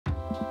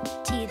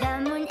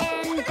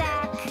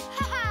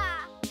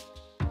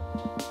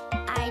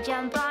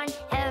jump on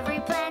every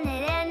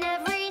planet and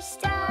every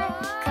star.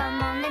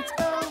 Come on, let's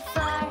go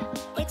far.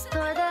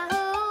 Explore the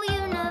whole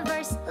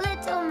universe,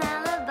 little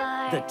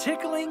Malabar. The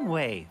tickling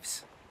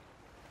waves.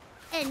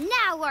 And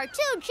now our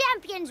two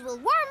champions will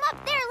warm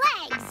up their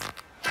legs.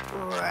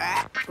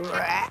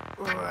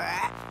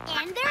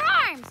 And their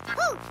arms.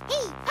 Hoo,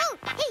 hee, hoo,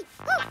 hee,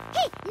 hoo,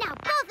 hee. Now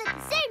both at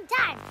the same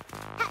time.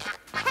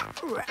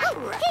 Hoo, hee,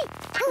 hoo, hee,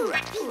 hoo,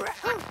 hee,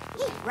 hoo,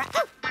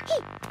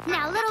 hee.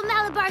 Now little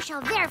Malabar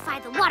shall verify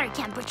the water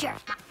temperature.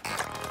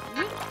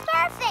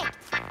 Perfect.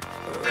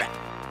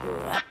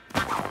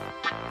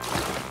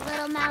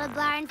 Little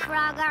Malabar and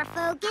Frog are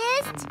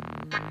focused.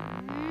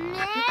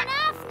 And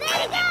off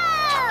they go!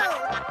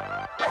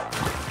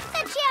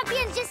 The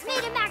champions just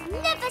made a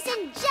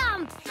magnificent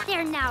jump!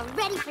 They're now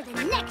ready for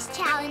the next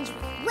challenge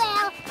with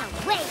Whale, the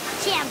wave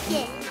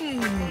champion!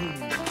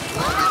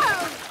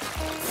 Whoa!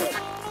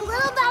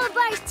 Little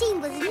Malabar's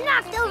team was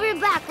knocked over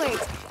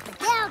backwards, but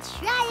they'll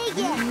try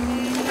again.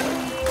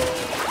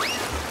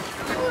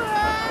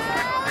 Whoa!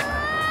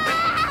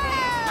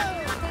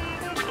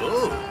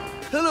 Oh,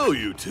 hello,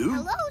 you two.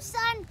 Hello,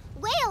 son.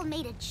 Whale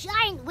made a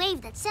giant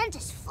wave that sent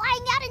us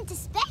flying out into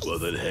space. Well,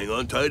 then hang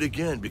on tight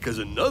again, because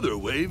another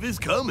wave is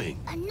coming.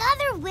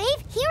 Another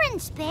wave here in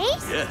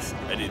space? Yes,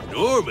 an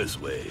enormous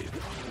wave.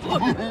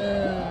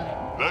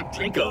 That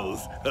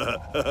tickles.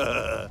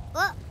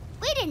 Well,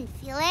 we didn't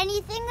feel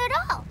anything at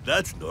all.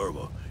 That's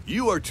normal.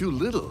 You are too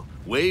little.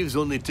 Waves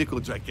only tickle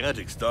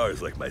gigantic stars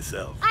like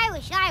myself. I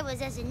wish I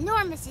was as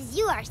enormous as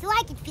you are so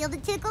I could feel the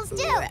tickles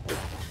too.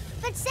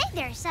 But say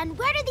there, son,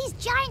 where do these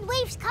giant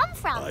waves come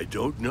from? I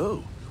don't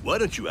know. Why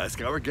don't you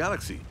ask our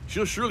galaxy?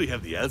 She'll surely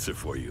have the answer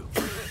for you.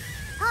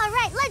 All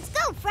right, let's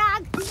go,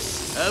 Frog.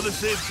 Have a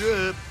safe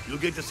trip. You'll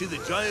get to see the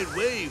giant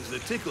waves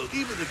that tickle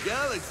even the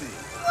galaxy.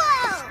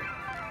 Whoa!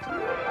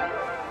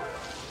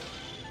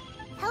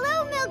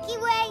 Hello, Milky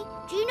Way.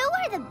 Do you know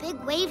where the big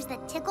waves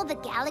that tickle the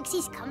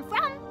galaxies come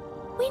from?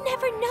 We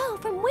never know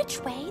from which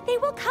way they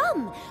will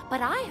come. But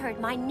I heard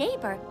my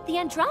neighbor, the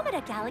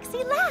Andromeda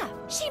Galaxy, laugh.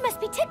 She must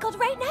be tickled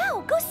right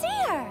now. Go see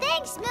her.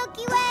 Thanks,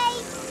 Milky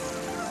Way.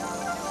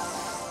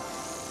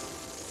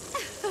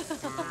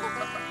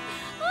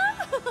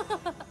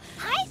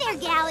 Hi there,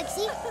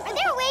 Galaxy. Are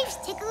there waves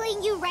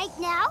tickling you right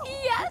now?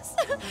 Yes.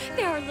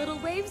 There are little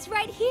waves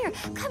right here.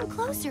 Come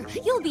closer.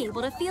 You'll be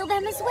able to feel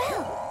them as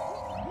well.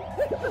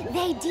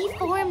 They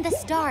deform the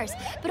stars,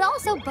 but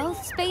also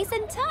both space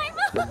and time.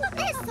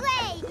 This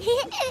way!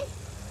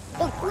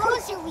 The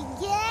closer we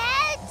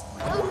get,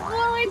 the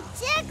more it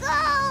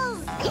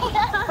tickles!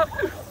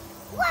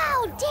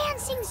 Wow,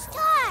 dancing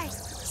stars!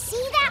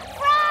 See that,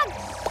 Frog?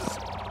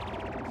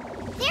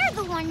 They're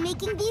the one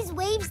making these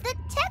waves that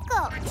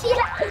tickle.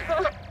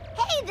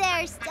 Hey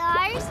there,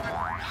 stars!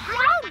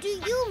 How do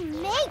you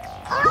make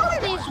all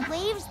of these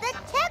waves that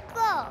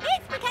tickle?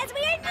 It's because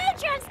we are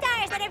neutron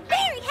stars that are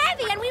very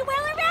heavy and we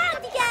whirl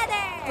around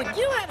together! But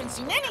you haven't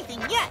seen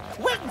anything yet.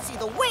 Wait and see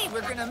the wave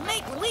we're gonna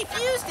make when we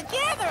fuse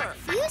together.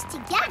 Fuse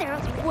together?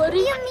 What do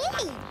you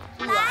mean?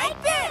 Like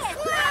this!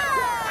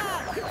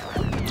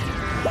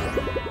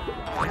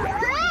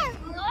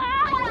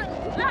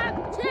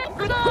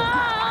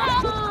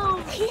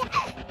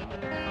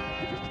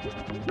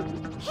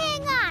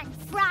 Hang on,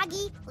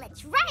 Froggy.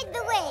 Let's ride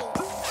the wave.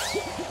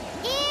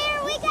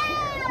 Here we go!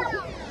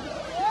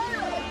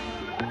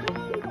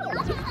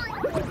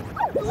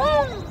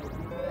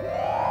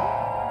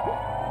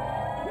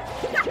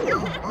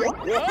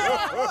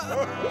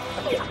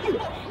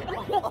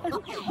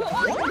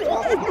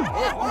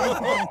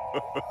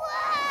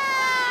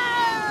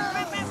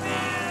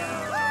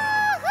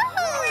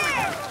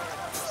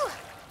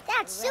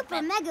 That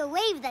super mega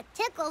wave that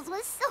tickles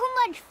was so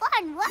much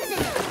fun,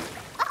 wasn't it?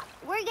 Oh,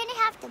 we're gonna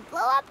have to blow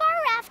up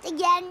our raft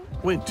again.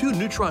 When two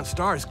neutron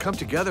stars come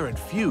together and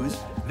fuse,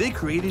 they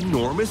create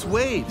enormous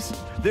waves.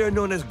 They're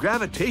known as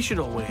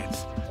gravitational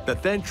waves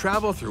that then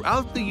travel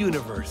throughout the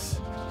universe.